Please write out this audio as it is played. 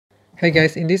Hey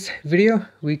guys, in this video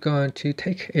we're going to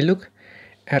take a look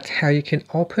at how you can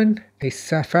open a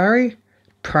Safari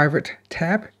private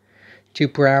tab to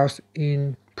browse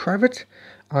in private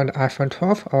on the iPhone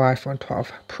 12 or iPhone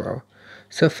 12 Pro.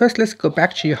 So first let's go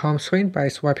back to your home screen by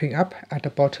swiping up at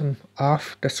the bottom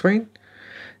of the screen.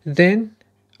 Then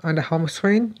on the home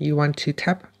screen you want to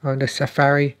tap on the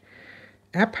Safari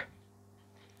app.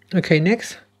 Okay,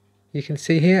 next you can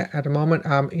see here at the moment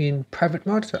I'm in private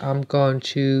mode, so I'm going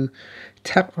to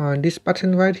tap on this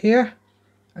button right here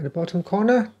at the bottom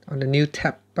corner on the new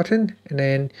tab button, and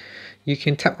then you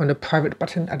can tap on the private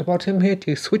button at the bottom here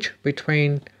to switch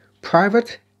between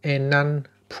private and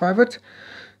non-private.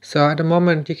 So at the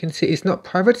moment you can see it's not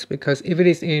private, because if it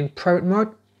is in private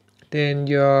mode then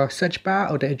your search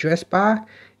bar or the address bar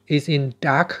is in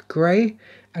dark gray.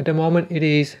 At the moment it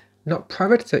is not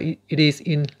private, so it is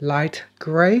in light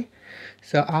gray.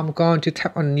 So I'm going to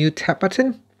tap on the new tab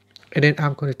button, and then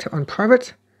I'm going to tap on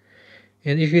private.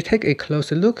 And if you take a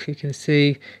closer look, you can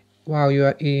see while you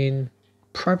are in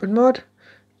private mode,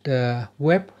 the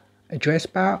web address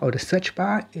bar or the search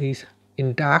bar is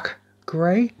in dark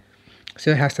gray.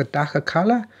 So it has a darker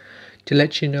color to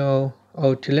let you know,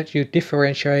 or to let you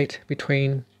differentiate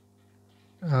between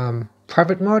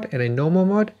private mode and a normal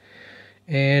mode.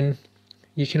 And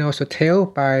you can also tell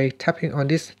by tapping on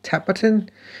this tab button,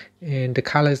 and the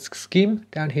color scheme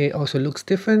down here also looks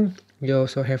different. You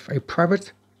also have a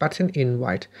private button in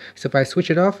white. So if I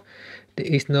switch it off, there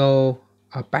is no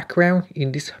background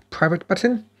in this private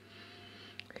button,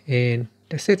 and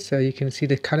that's it. So you can see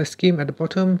the color scheme at the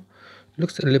bottom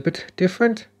looks a little bit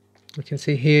different. You can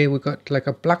see here we got like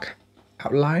a black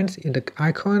outlines in the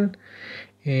icon,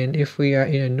 and if we are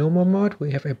in a normal mode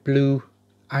we have a blue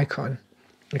icon.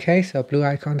 Okay, so blue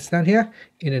icons down here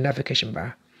in the navigation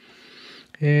bar.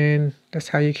 And that's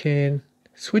how you can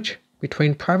switch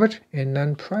between private and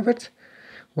non-private.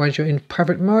 Once you're in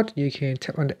private mode, you can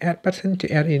tap on the add button to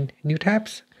add in new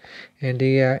tabs, and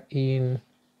they are in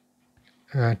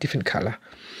different color.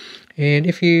 And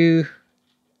if you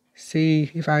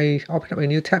see, if I open up a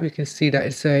new tab, you can see that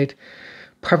it said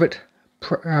private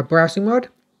browsing mode.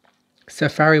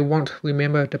 Safari won't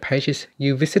remember the pages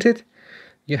you visited,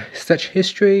 your search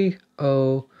history,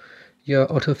 or your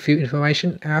autofill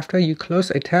information after you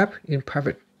close a tab in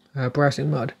private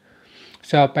browsing mode.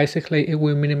 So basically it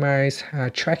will minimize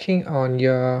tracking on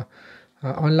your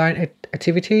online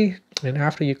activity, and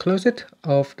after you close it,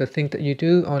 all of the things that you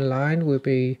do online will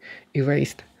be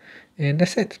erased. And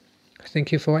that's it.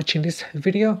 Thank you for watching this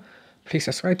video. Please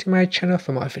subscribe to my channel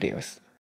for more videos.